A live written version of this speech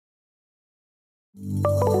So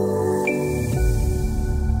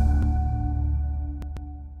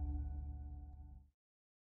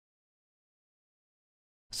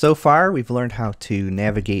far, we've learned how to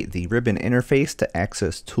navigate the ribbon interface to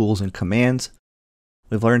access tools and commands.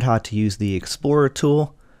 We've learned how to use the Explorer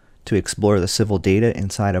tool to explore the civil data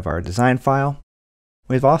inside of our design file.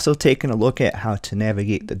 We've also taken a look at how to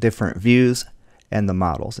navigate the different views and the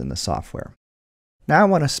models in the software. Now I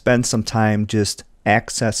want to spend some time just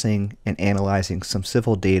accessing and analyzing some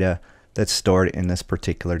civil data that's stored in this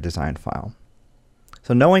particular design file.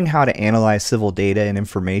 So knowing how to analyze civil data and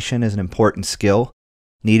information is an important skill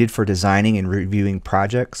needed for designing and reviewing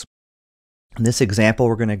projects. In this example,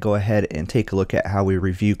 we're going to go ahead and take a look at how we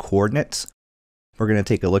review coordinates. We're going to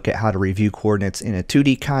take a look at how to review coordinates in a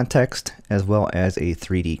 2D context as well as a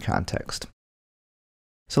 3D context.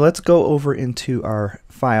 So let's go over into our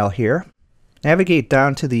file here. Navigate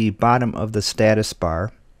down to the bottom of the status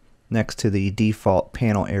bar next to the default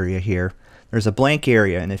panel area here. There's a blank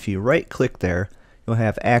area, and if you right click there, you'll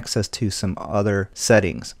have access to some other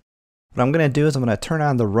settings. What I'm going to do is I'm going to turn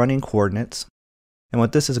on the running coordinates, and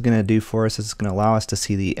what this is going to do for us is it's going to allow us to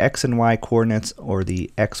see the X and Y coordinates or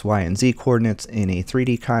the X, Y, and Z coordinates in a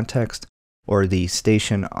 3D context or the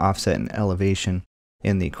station, offset, and elevation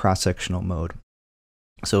in the cross-sectional mode.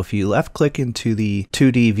 So if you left click into the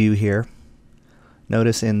 2D view here,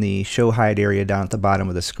 notice in the show hide area down at the bottom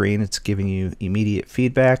of the screen it's giving you immediate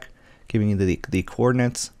feedback, giving you the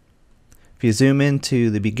coordinates. If you zoom into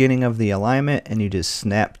the beginning of the alignment and you just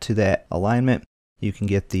snap to that alignment, you can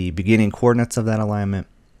get the beginning coordinates of that alignment.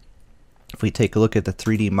 If we take a look at the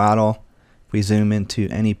 3D model, if we zoom into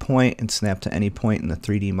any point and snap to any point in the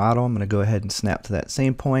 3D model, I'm going to go ahead and snap to that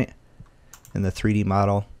same point in the 3D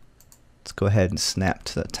model. Let's go ahead and snap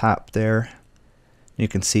to the top there. You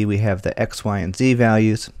can see we have the X, Y, and Z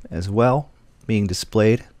values as well being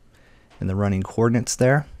displayed in the running coordinates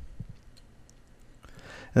there.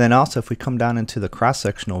 And then also if we come down into the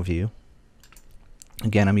cross-sectional view,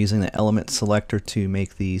 again I'm using the element selector to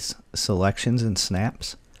make these selections and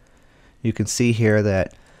snaps. You can see here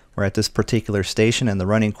that we're at this particular station and the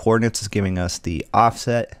running coordinates is giving us the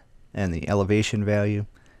offset and the elevation value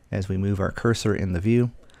as we move our cursor in the view.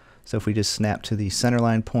 So if we just snap to the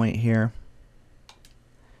centerline point here, you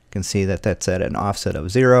can see that that's at an offset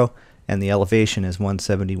of 0 and the elevation is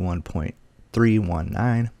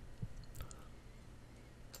 171.319.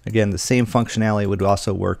 Again, the same functionality would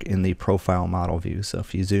also work in the profile model view. So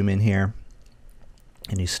if you zoom in here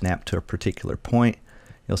and you snap to a particular point,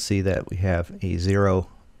 you'll see that we have a 0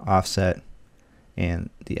 offset and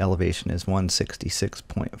the elevation is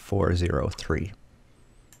 166.403.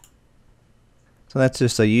 So that's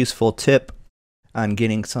just a useful tip on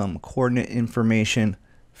getting some coordinate information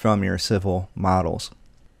from your civil models.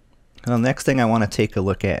 Now, the next thing I want to take a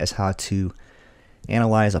look at is how to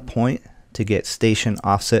analyze a point to get station,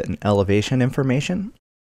 offset, and elevation information.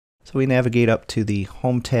 So we navigate up to the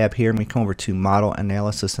Home tab here and we come over to Model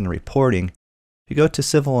Analysis and Reporting. If you go to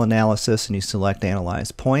Civil Analysis and you select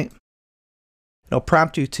Analyze Point, it'll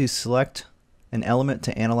prompt you to select an element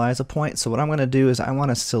to analyze a point. So what I'm going to do is I want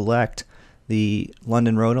to select the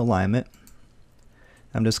London Road alignment.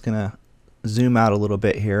 I'm just going to zoom out a little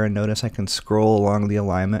bit here and notice I can scroll along the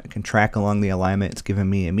alignment, I can track along the alignment. It's giving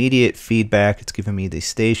me immediate feedback. It's giving me the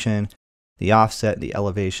station, the offset, the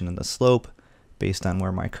elevation, and the slope based on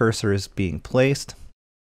where my cursor is being placed.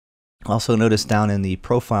 Also notice down in the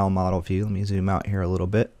profile model view, let me zoom out here a little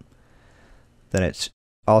bit, that it's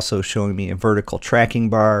also showing me a vertical tracking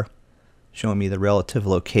bar, showing me the relative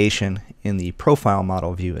location in the profile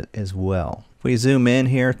model view as well. If we zoom in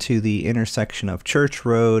here to the intersection of Church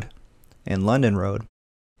Road and London Road,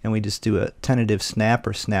 and we just do a tentative snap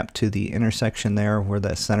or snap to the intersection there where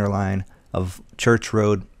the center line of Church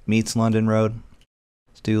Road meets London Road.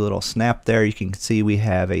 Let's do a little snap there. You can see we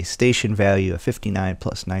have a station value of 59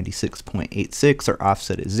 plus 96.86. Our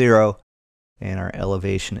offset is 0 and our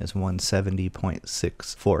elevation is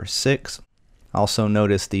 170.646. Also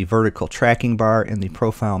notice the vertical tracking bar in the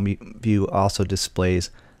profile view also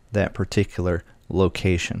displays that particular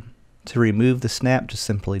location. To remove the snap, just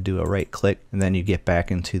simply do a right click and then you get back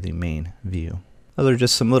into the main view. Those are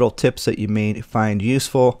just some little tips that you may find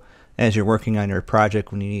useful as you're working on your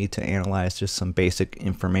project when you need to analyze just some basic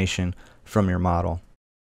information from your model.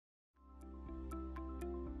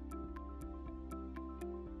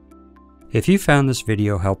 If you found this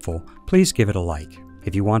video helpful, please give it a like.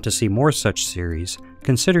 If you want to see more such series,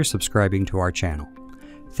 consider subscribing to our channel.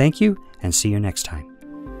 Thank you and see you next time.